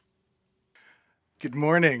Good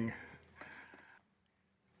morning.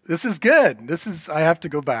 This is good. I have to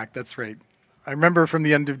go back. That's right. I remember from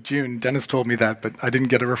the end of June, Dennis told me that, but I didn't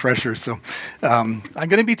get a refresher. So I'm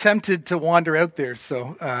going to be tempted to wander out there.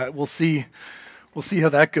 So we'll see how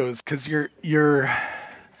that goes, because you're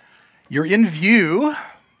in view,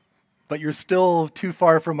 but you're still too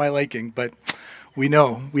far from my liking. But we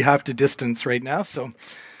know we have to distance right now. So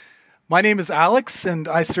my name is Alex, and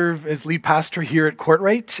I serve as lead pastor here at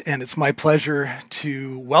Courtright, and it's my pleasure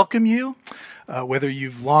to welcome you, whether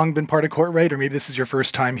you've long been part of Courtright or maybe this is your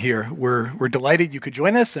first time here. We're delighted you could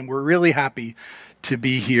join us, and we're really happy to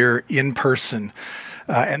be here in person,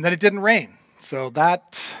 and that it didn't rain. So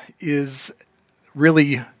that is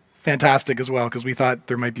really fantastic as well, because we thought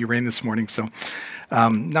there might be rain this morning. So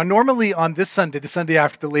now normally on this Sunday, the Sunday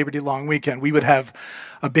after the Labor Day long weekend, we would have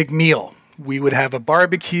a big meal. We would have a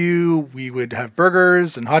barbecue, we would have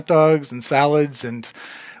burgers and hot dogs and salads, and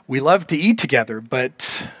we love to eat together,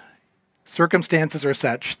 but circumstances are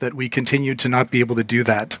such that we continue to not be able to do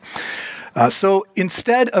that. So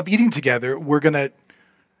instead of eating together, we're going to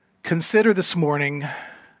consider this morning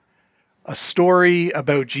a story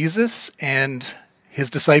about Jesus and his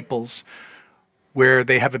disciples where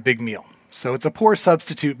they have a big meal. So it's a poor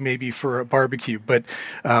substitute maybe for a barbecue, but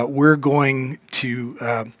we're going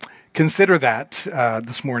to consider that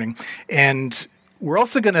this morning. And we're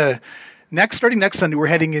also going to, starting next Sunday, we're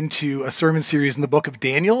heading into a sermon series in the book of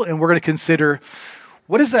Daniel, and we're going to consider,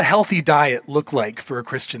 what does a healthy diet look like for a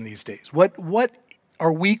Christian these days? What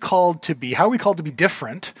are we called to be? How are we called to be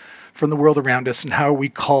different from the world around us, and how are we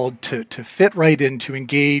called to fit right in, to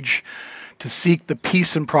engage, to seek the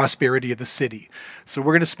peace and prosperity of the city? So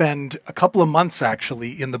we're going to spend a couple of months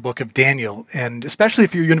actually in the book of Daniel, and especially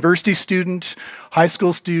if you're a university student, high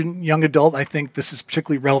school student, young adult, I think this is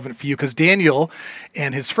particularly relevant for you, because Daniel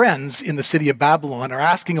and his friends in the city of Babylon are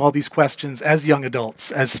asking all these questions as young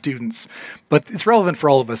adults, as students, but it's relevant for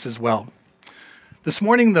all of us as well. This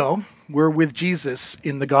morning, though, we're with Jesus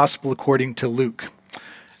in the Gospel according to Luke.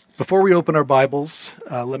 Before we open our Bibles,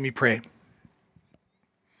 let me pray.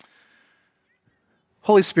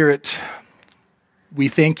 Holy Spirit, we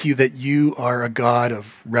thank you that you are a God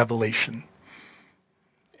of revelation,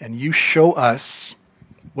 and you show us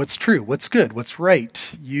what's true, what's good, what's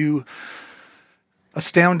right. You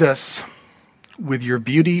astound us with your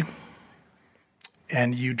beauty,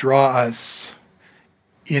 and you draw us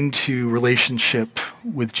into relationship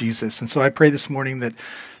with Jesus. And so I pray this morning that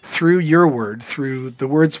through your word, through the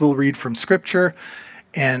words we'll read from Scripture,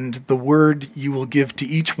 and the word you will give to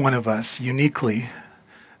each one of us uniquely,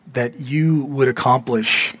 that you would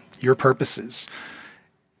accomplish your purposes,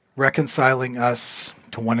 reconciling us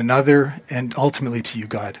to one another and ultimately to you,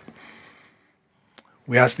 God.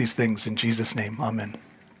 We ask these things in Jesus' name. Amen.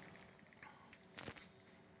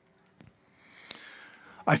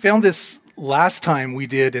 I found this last time we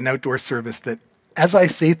did an outdoor service that as I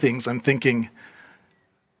say things, I'm thinking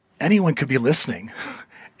anyone could be listening.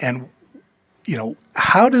 And,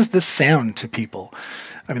 how does this sound to people?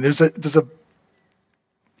 I mean, there's a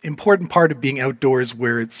important part of being outdoors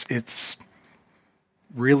where it's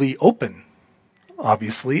really open,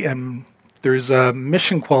 obviously, and there's a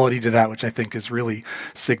mission quality to that which I think is really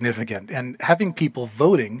significant. And having people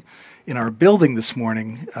voting in our building this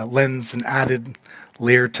morning lends an added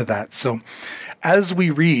layer to that. So as we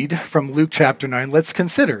read from Luke chapter 9, let's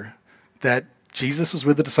consider that Jesus was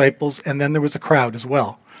with the disciples, and then there was a crowd as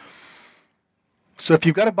well. So if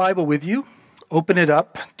you've got a Bible with you, open it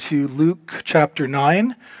up to Luke chapter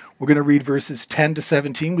 9. We're going to read verses 10 to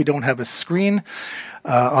 17. We don't have a screen,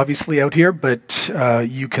 obviously, out here, but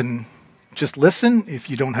you can just listen if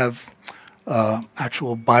you don't have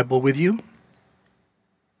actual Bible with you.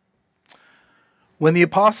 When the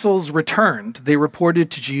apostles returned, they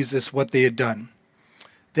reported to Jesus what they had done.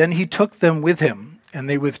 Then he took them with him, and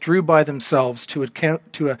they withdrew by themselves to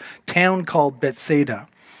a town called Bethsaida.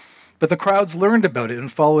 But the crowds learned about it and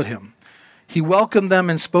followed him. He welcomed them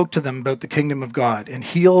and spoke to them about the kingdom of God and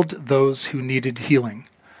healed those who needed healing.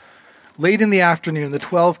 Late in the afternoon, the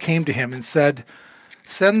 12 came to him and said,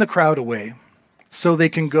 "Send the crowd away so they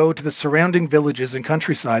can go to the surrounding villages and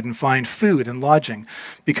countryside and find food and lodging,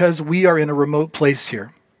 because we are in a remote place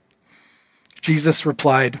here." Jesus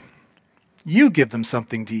replied, "You give them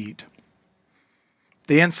something to eat."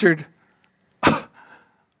 They answered,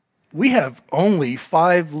 "We have only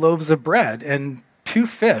 5 loaves of bread and 2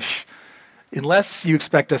 fish. Unless you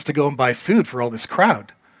expect us to go and buy food for all this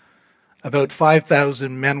crowd." About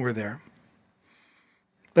 5,000 men were there.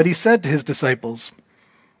 But he said to his disciples,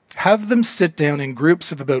 "Have them sit down in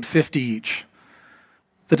groups of about 50 each."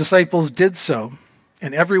 The disciples did so,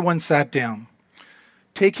 and everyone sat down.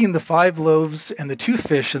 Taking the 5 loaves and the 2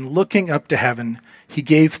 fish and looking up to heaven, he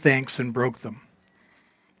gave thanks and broke them.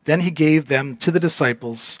 Then he gave them to the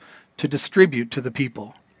disciples to distribute to the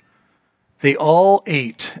people. They all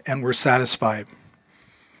ate and were satisfied.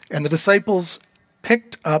 And the disciples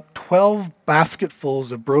picked up 12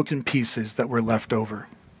 basketfuls of broken pieces that were left over.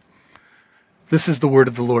 This is the word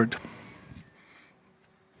of the Lord.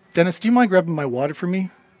 Dennis, do you mind grabbing my water for me?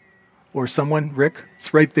 Or someone? Rick?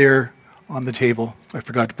 It's right there on the table. I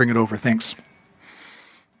forgot to bring it over. Thanks.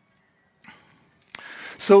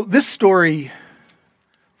 So this story,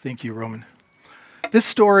 thank you, Roman. This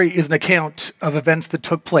story is an account of events that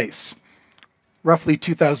took place roughly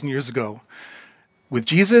 2,000 years ago with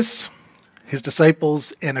Jesus, his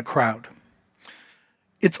disciples, and a crowd.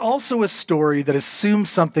 It's also a story that assumes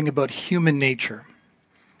something about human nature.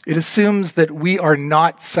 It assumes that we are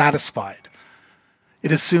not satisfied.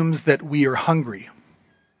 It assumes that we are hungry.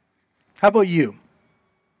 How about you?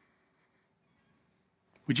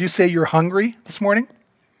 Would you say you're hungry this morning?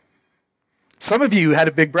 Some of you had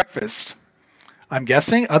a big breakfast, I'm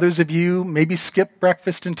guessing. Others of you maybe skipped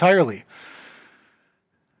breakfast entirely.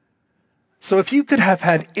 So if you could have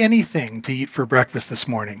had anything to eat for breakfast this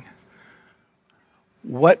morning,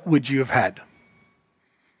 what would you have had?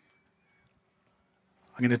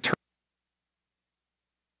 I'm going to turn.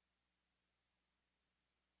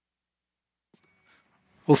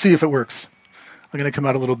 We'll see if it works. I'm going to come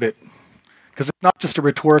out a little bit because it's not just a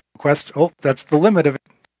rhetorical question. Oh, that's the limit of it.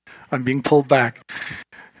 I'm being pulled back.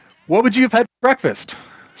 What would you have had for breakfast?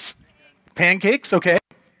 Pancakes, okay.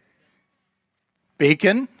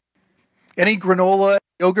 Bacon. Any granola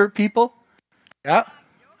yogurt people? Yeah.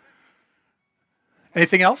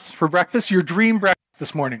 Anything else for breakfast? Your dream breakfast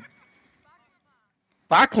this morning?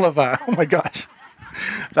 Baklava. Oh my gosh.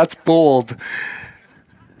 That's bold.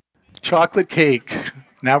 Chocolate cake.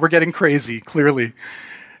 Now we're getting crazy, clearly.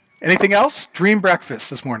 Anything else? Dream breakfast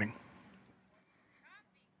this morning?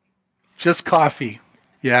 Just coffee.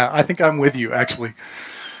 Yeah, I think I'm with you, actually.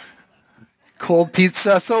 Cold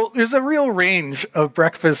pizza. So there's a real range of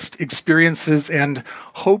breakfast experiences and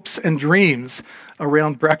hopes and dreams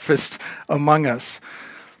around breakfast among us.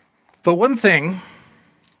 But one thing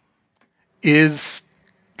is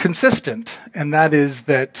consistent, and that is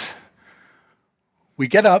that we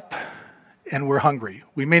get up and we're hungry.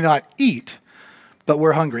 We may not eat, but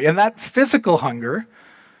we're hungry. And that physical hunger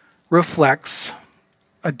reflects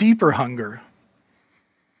a deeper hunger.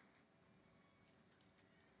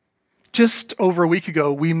 Just over a week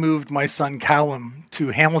ago, we moved my son Callum to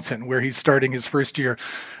Hamilton, where he's starting his first year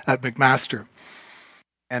at McMaster.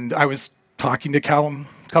 And I was talking to Callum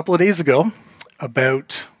a couple of days ago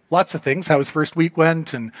about lots of things, how his first week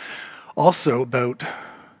went, and also about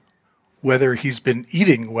whether he's been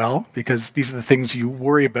eating well, because these are the things you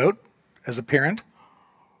worry about as a parent.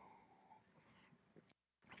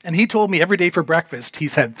 And he told me every day for breakfast,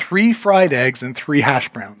 he's had 3 fried eggs and 3 hash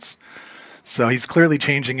browns. So he's clearly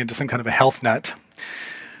changing into some kind of a health nut.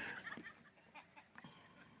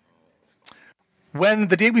 When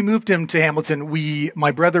the day we moved him to Hamilton,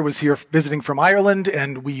 my brother was here visiting from Ireland,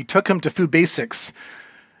 and we took him to Food Basics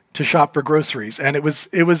to shop for groceries. And it was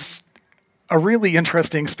a really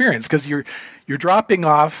interesting experience because you're dropping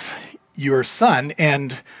off your son,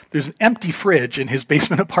 and there's an empty fridge in his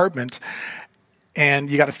basement apartment, and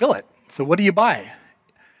you got to fill it. So what do you buy?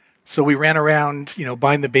 So we ran around,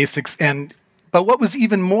 buying the basics. But what was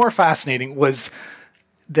even more fascinating was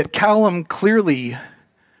that Callum clearly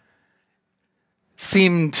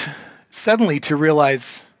seemed suddenly to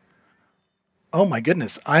realize, oh my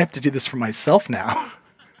goodness, I have to do this for myself now.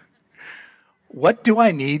 What do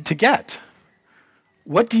I need to get?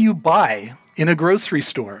 What do you buy in a grocery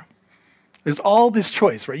store? There's all this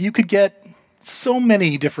choice, right? You could get so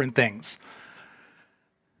many different things.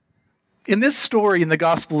 In this story in the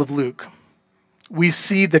Gospel of Luke, we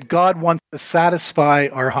see that God wants to satisfy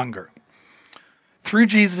our hunger. Through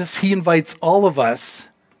Jesus, he invites all of us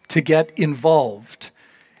to get involved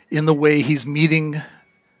in the way he's meeting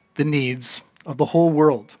the needs of the whole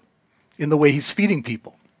world, in the way he's feeding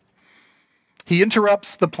people. He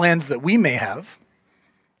interrupts the plans that we may have,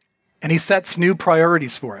 and he sets new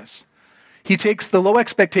priorities for us. He takes the low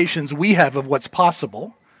expectations we have of what's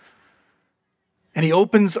possible, and he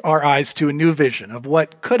opens our eyes to a new vision of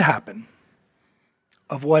what could happen,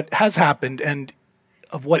 of what has happened, and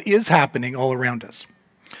of what is happening all around us.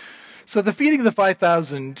 So the feeding of the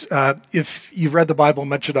 5,000, if you've read the Bible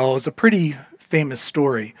much at all, is a pretty famous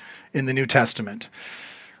story in the New Testament.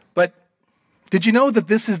 But did you know that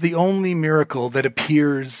this is the only miracle that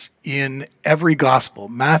appears in every gospel?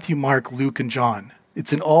 Matthew, Mark, Luke, and John.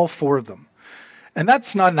 It's in all 4 of them. And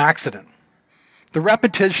that's not an accident. The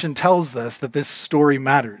repetition tells us that this story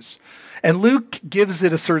matters. And Luke gives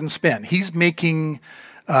it a certain spin. He's making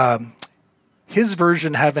his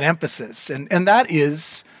version have an emphasis, and that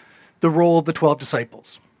is the role of the 12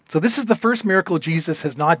 disciples. So this is the first miracle Jesus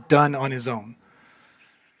has not done on his own.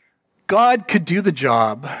 God could do the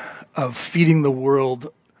job of feeding the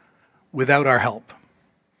world without our help.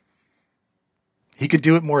 He could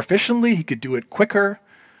do it more efficiently, he could do it quicker,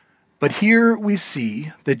 but here we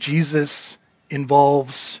see that Jesus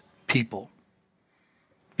involves people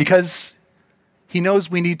because he knows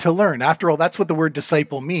we need to learn. After all, that's what the word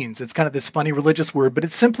disciple means. It's kind of this funny religious word, but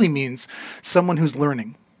it simply means someone who's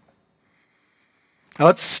learning. Now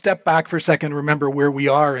let's step back for a second and remember where we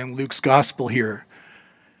are in Luke's gospel here.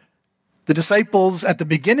 The disciples at the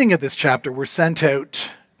beginning of this chapter were sent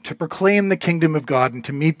out to proclaim the kingdom of God and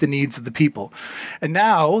to meet the needs of the people. And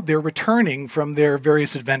now they're returning from their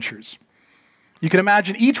various adventures. You can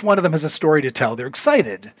imagine each one of them has a story to tell. They're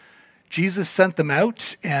excited. Jesus sent them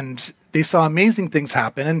out and they saw amazing things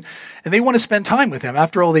happen and they want to spend time with him.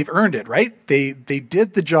 After all, they've earned it, right? They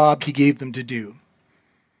did the job he gave them to do.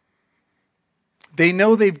 They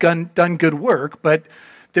know they've done good work, but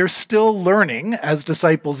they're still learning as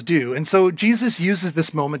disciples do. And so Jesus uses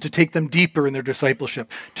this moment to take them deeper in their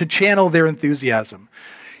discipleship, to channel their enthusiasm.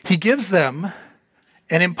 He gives them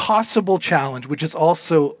an impossible challenge, which is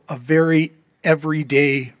also a very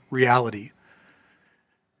everyday reality.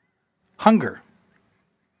 Hunger.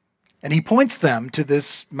 And he points them to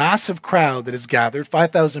this massive crowd that is gathered,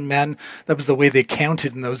 5,000 men. That was the way they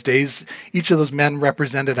counted in those days. Each of those men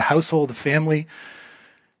represented a household, a family.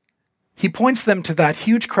 He points them to that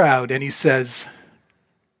huge crowd and he says,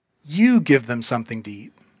 you give them something to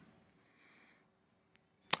eat.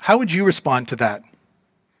 How would you respond to that?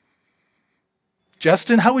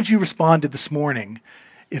 Justin, how would you respond to this morning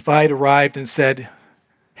if I had arrived and said,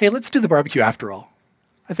 hey, let's do the barbecue after all?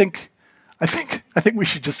 I think we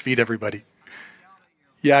should just feed everybody.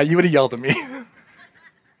 Yeah, you would have yelled at me.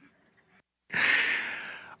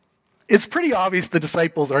 It's pretty obvious the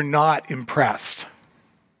disciples are not impressed.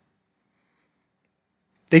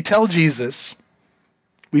 They tell Jesus,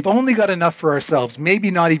 we've only got enough for ourselves, maybe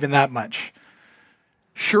not even that much.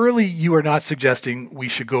 Surely you are not suggesting we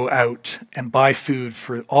should go out and buy food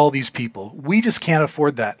for all these people. We just can't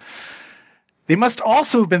afford that. They must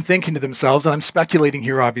also have been thinking to themselves, and I'm speculating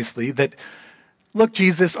here obviously, that, look,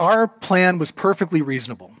 Jesus, our plan was perfectly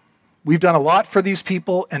reasonable. We've done a lot for these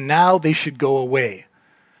people, and now they should go away.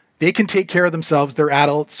 They can take care of themselves. They're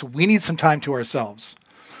adults. We need some time to ourselves.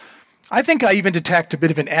 I think I even detect a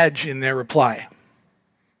bit of an edge in their reply.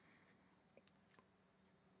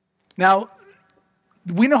 Now,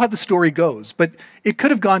 we know how the story goes, but it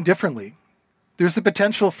could have gone differently. There's the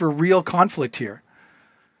potential for real conflict here.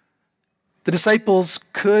 The disciples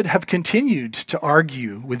could have continued to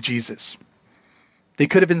argue with Jesus. They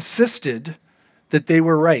could have insisted that they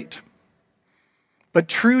were right. But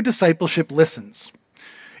true discipleship listens.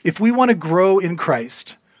 If we want to grow in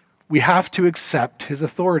Christ, we have to accept his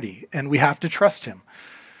authority and we have to trust him.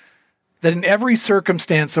 That in every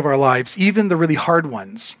circumstance of our lives, even the really hard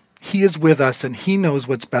ones, he is with us and he knows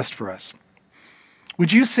what's best for us.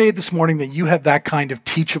 Would you say this morning that you have that kind of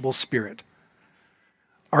teachable spirit?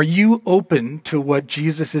 Are you open to what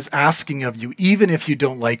Jesus is asking of you, even if you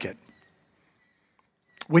don't like it?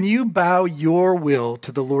 When you bow your will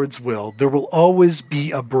to the Lord's will, there will always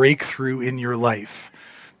be a breakthrough in your life.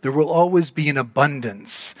 There will always be an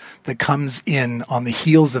abundance that comes in on the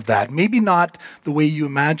heels of that. Maybe not the way you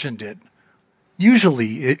imagined it.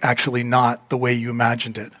 Usually, actually not the way you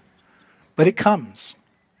imagined it. But it comes.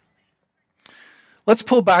 Let's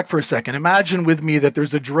pull back for a second. Imagine with me that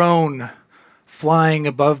there's a drone flying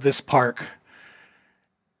above this park.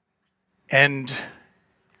 And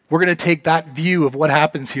we're going to take that view of what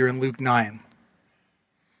happens here in Luke 9.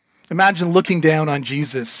 Imagine looking down on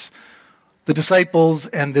Jesus, the disciples,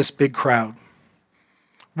 and this big crowd.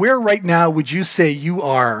 Where right now would you say you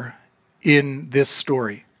are in this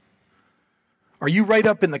story? Are you right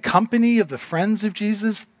up in the company of the friends of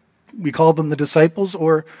Jesus? We call them the disciples.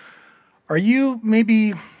 Or are you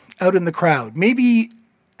maybe out in the crowd? Maybe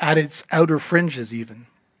at its outer fringes even?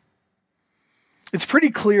 It's pretty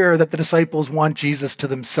clear that the disciples want Jesus to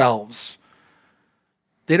themselves.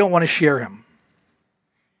 They don't want to share him.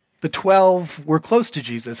 The 12 were close to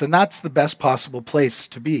Jesus, and that's the best possible place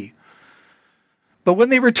to be. But when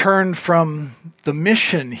they return from the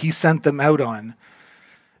mission he sent them out on,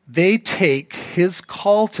 they take his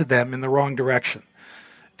call to them in the wrong direction.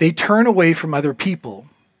 They turn away from other people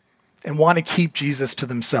and want to keep Jesus to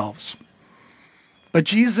themselves. But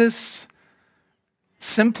Jesus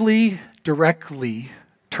simply, directly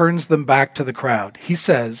turns them back to the crowd. He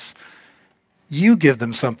says, "You give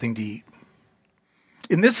them something to eat."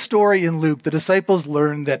 In this story in Luke, the disciples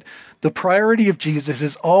learn that the priority of Jesus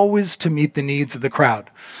is always to meet the needs of the crowd.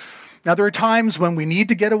 Now, there are times when we need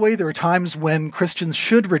to get away. There are times when Christians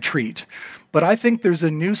should retreat. But I think there's a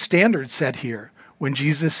new standard set here when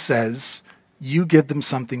Jesus says, "You give them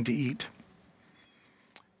something to eat."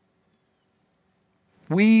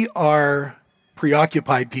 We are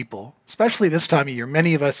preoccupied people, especially this time of year.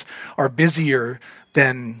 Many of us are busier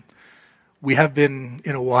than we have been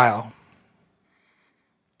in a while.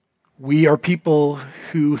 We are people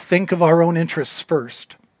who think of our own interests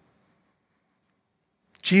first.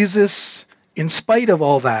 Jesus, in spite of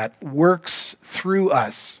all that, works through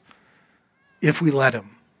us if we let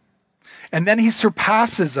him. And then he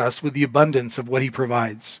surpasses us with the abundance of what he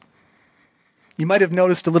provides. You might have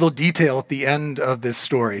noticed a little detail at the end of this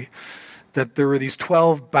story, that there were these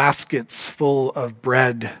 12 baskets full of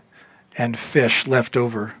bread and fish left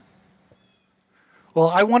over. Well,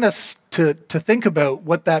 I want us to think about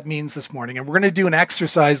what that means this morning. And we're going to do an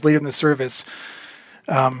exercise later in the service.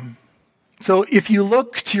 So if you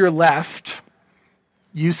look to your left,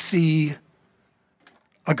 you see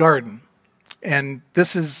a garden. And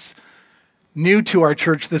this is new to our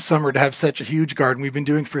church this summer to have such a huge garden. We've been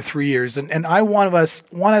doing it for 3 years. And I want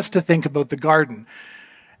us to think about the garden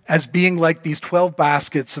as being like these 12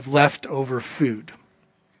 baskets of leftover food.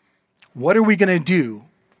 What are we going to do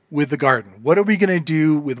with the garden? What are we going to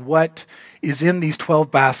do with what is in these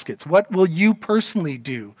 12 baskets? What will you personally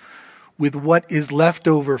do with what is left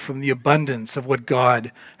over from the abundance of what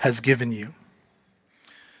God has given you?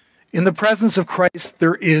 In the presence of Christ,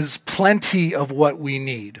 there is plenty of what we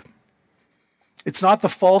need. It's not the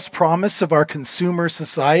false promise of our consumer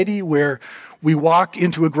society where we walk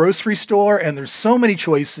into a grocery store and there's so many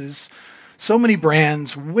choices, so many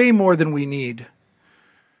brands, way more than we need.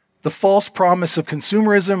 The false promise of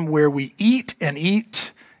consumerism where we eat and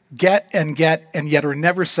eat, get, and yet are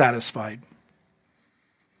never satisfied.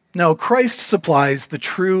 No, Christ supplies the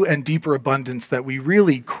true and deeper abundance that we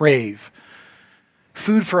really crave.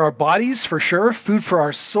 Food for our bodies, for sure, food for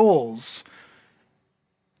our souls,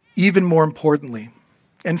 even more importantly,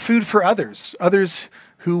 and food for others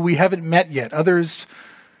who we haven't met yet, others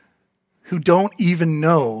who don't even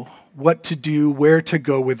know what to do, where to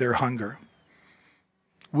go with their hunger.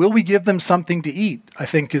 Will we give them something to eat? I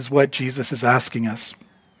think is what Jesus is asking us.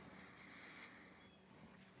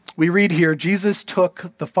 We read here, Jesus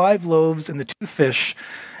took the 5 loaves and the 2 fish,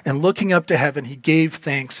 and looking up to heaven, he gave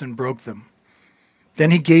thanks and broke them.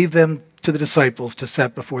 Then he gave them to the disciples to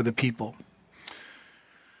set before the people.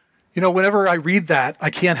 You know, whenever I read that, I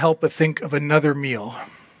can't help but think of another meal.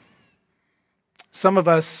 Some of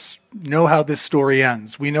us know how this story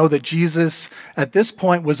ends. We know that Jesus, at this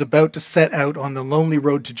point, was about to set out on the lonely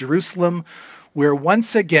road to Jerusalem, where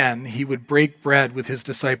once again he would break bread with his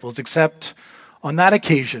disciples, except on that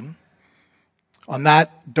occasion, on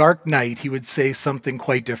that dark night, he would say something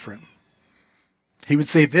quite different. He would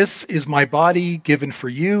say, "This is my body given for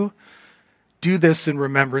you. Do this in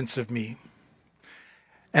remembrance of me."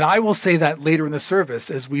 And I will say that later in the service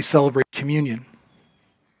as we celebrate communion.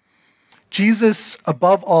 Jesus,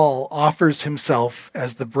 above all, offers himself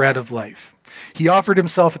as the bread of life. He offered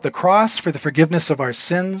himself at the cross for the forgiveness of our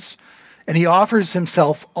sins, and he offers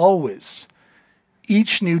himself always,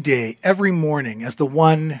 each new day, every morning, as the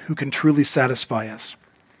one who can truly satisfy us.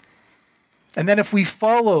 And then if we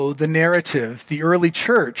follow the narrative, the early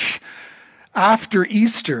church, after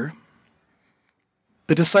Easter,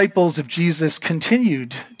 the disciples of Jesus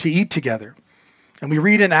continued to eat together. And we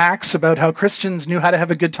read in Acts about how Christians knew how to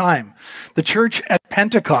have a good time. The church at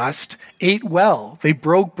Pentecost ate well. They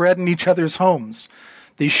broke bread in each other's homes.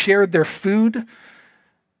 They shared their food.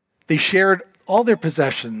 They shared all their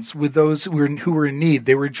possessions with those who were in need.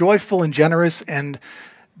 They were joyful and generous, and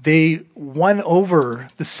they won over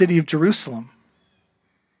the city of Jerusalem.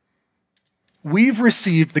 We've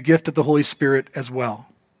received the gift of the Holy Spirit as well.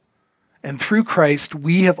 And through Christ,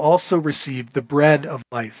 we have also received the bread of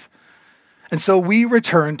life. And so we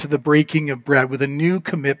return to the breaking of bread with a new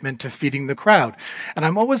commitment to feeding the crowd. And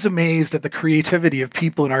I'm always amazed at the creativity of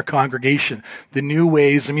people in our congregation, the new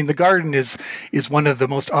ways. I mean, the garden is one of the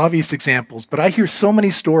most obvious examples, but I hear so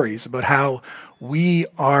many stories about how we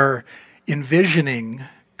are envisioning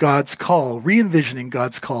God's call, re-envisioning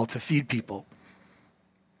God's call to feed people.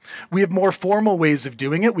 We have more formal ways of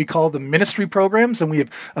doing it. We call them ministry programs, and we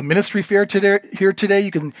have a ministry fair here today.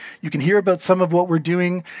 You can hear about some of what we're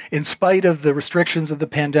doing in spite of the restrictions of the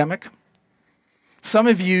pandemic. Some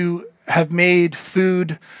of you have made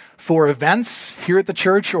food for events here at the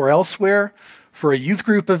church or elsewhere for a youth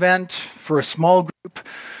group event, for a small group,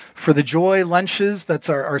 for the Joy lunches. That's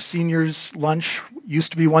our seniors' lunch. Used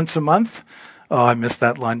to be once a month. Oh, I miss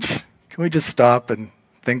that lunch. Can we just stop and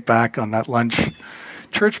think back on that lunch?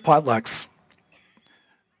 Church potlucks.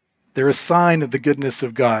 They're a sign of the goodness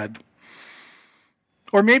of God.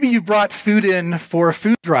 Or maybe you brought food in for a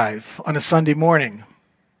food drive on a Sunday morning.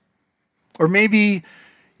 Or maybe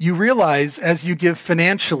you realize as you give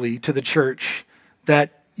financially to the church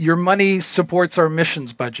that your money supports our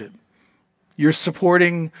missions budget. You're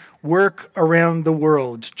supporting work around the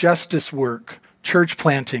world, justice work, church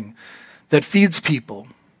planting that feeds people.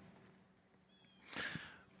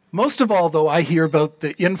 Most of all, though, I hear about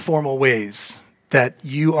the informal ways that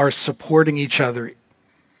you are supporting each other.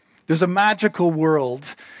 There's a magical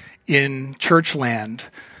world in church land.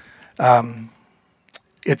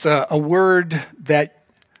 It's a word that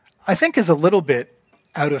I think is a little bit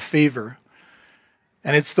out of favor,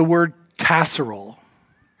 and it's the word casserole.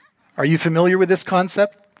 Are you familiar with this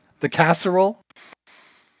concept, the casserole?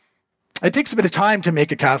 It takes a bit of time to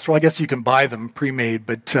make a casserole. I guess you can buy them pre-made,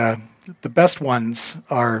 but the best ones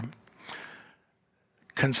are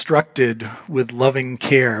constructed with loving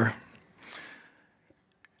care.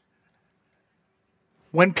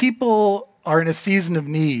 When people are in a season of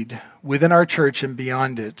need within our church and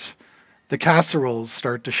beyond it, the casseroles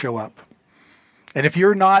start to show up. And if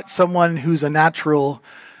you're not someone who's a natural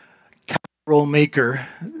casserole maker,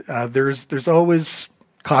 there's always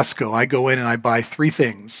Costco. I go in and I buy 3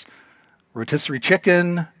 things: rotisserie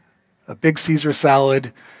chicken, a big Caesar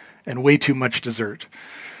salad, and way too much dessert.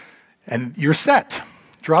 And you're set.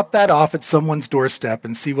 Drop that off at someone's doorstep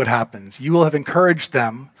and see what happens. You will have encouraged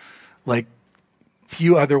them like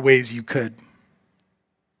few other ways you could.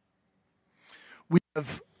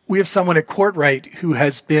 We have someone at Courtright who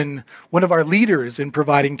has been one of our leaders in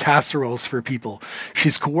providing casseroles for people.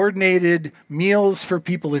 She's coordinated meals for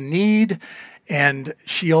people in need, and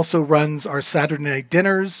she also runs our Saturday night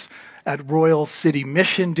dinners at Royal City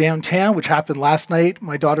Mission downtown, which happened last night.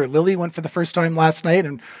 My daughter Lily went for the first time last night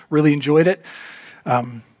and really enjoyed it.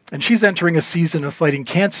 And she's entering a season of fighting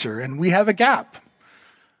cancer, and we have a gap.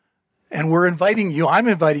 And I'm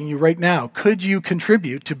inviting you right now. Could you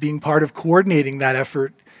contribute to being part of coordinating that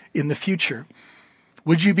effort in the future?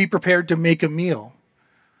 Would you be prepared to make a meal?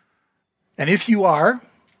 And if you are,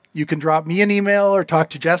 you can drop me an email or talk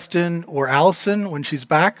to Justin or Allison when she's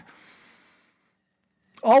back.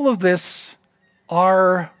 All of this,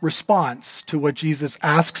 our response to what Jesus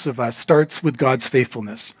asks of us, starts with God's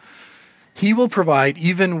faithfulness. He will provide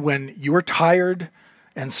even when you're tired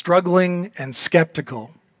and struggling and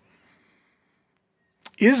skeptical.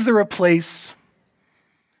 Is there a place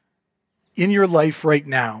in your life right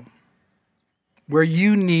now where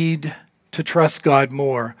you need to trust God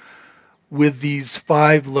more with these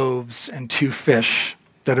 5 loaves and 2 fish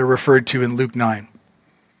that are referred to in Luke 9?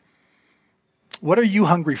 What are you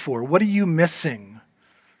hungry for? What are you missing?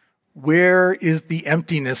 Where is the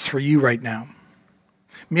emptiness for you right now?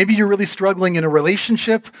 Maybe you're really struggling in a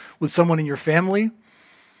relationship with someone in your family,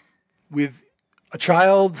 with a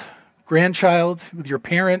child, grandchild, with your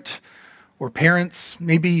parent or parents.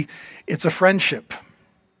 Maybe it's a friendship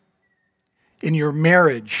in your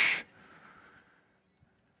marriage.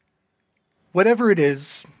 Whatever it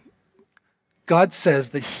is, God says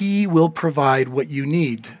that He will provide what you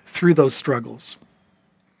need through those struggles.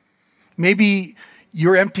 Maybe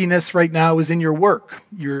your emptiness right now is in your work.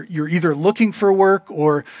 You're either looking for work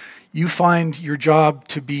or you find your job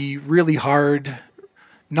to be really hard,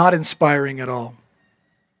 not inspiring at all.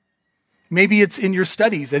 Maybe it's in your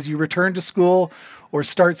studies as you return to school or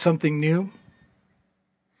start something new.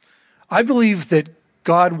 I believe that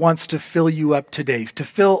God wants to fill you up today, to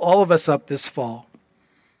fill all of us up this fall.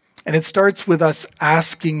 And it starts with us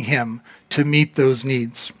asking Him to meet those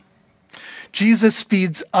needs. Jesus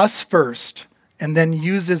feeds us first and then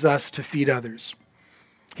uses us to feed others.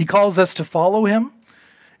 He calls us to follow Him,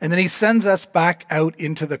 and then He sends us back out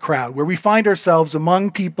into the crowd where we find ourselves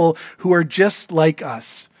among people who are just like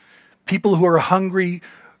us. People who are hungry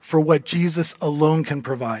for what Jesus alone can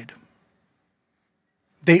provide.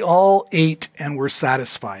 They all ate and were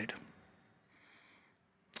satisfied.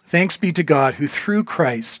 Thanks be to God who through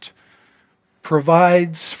Christ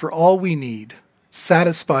provides for all we need,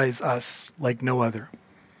 satisfies us like no other.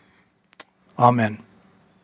 Amen.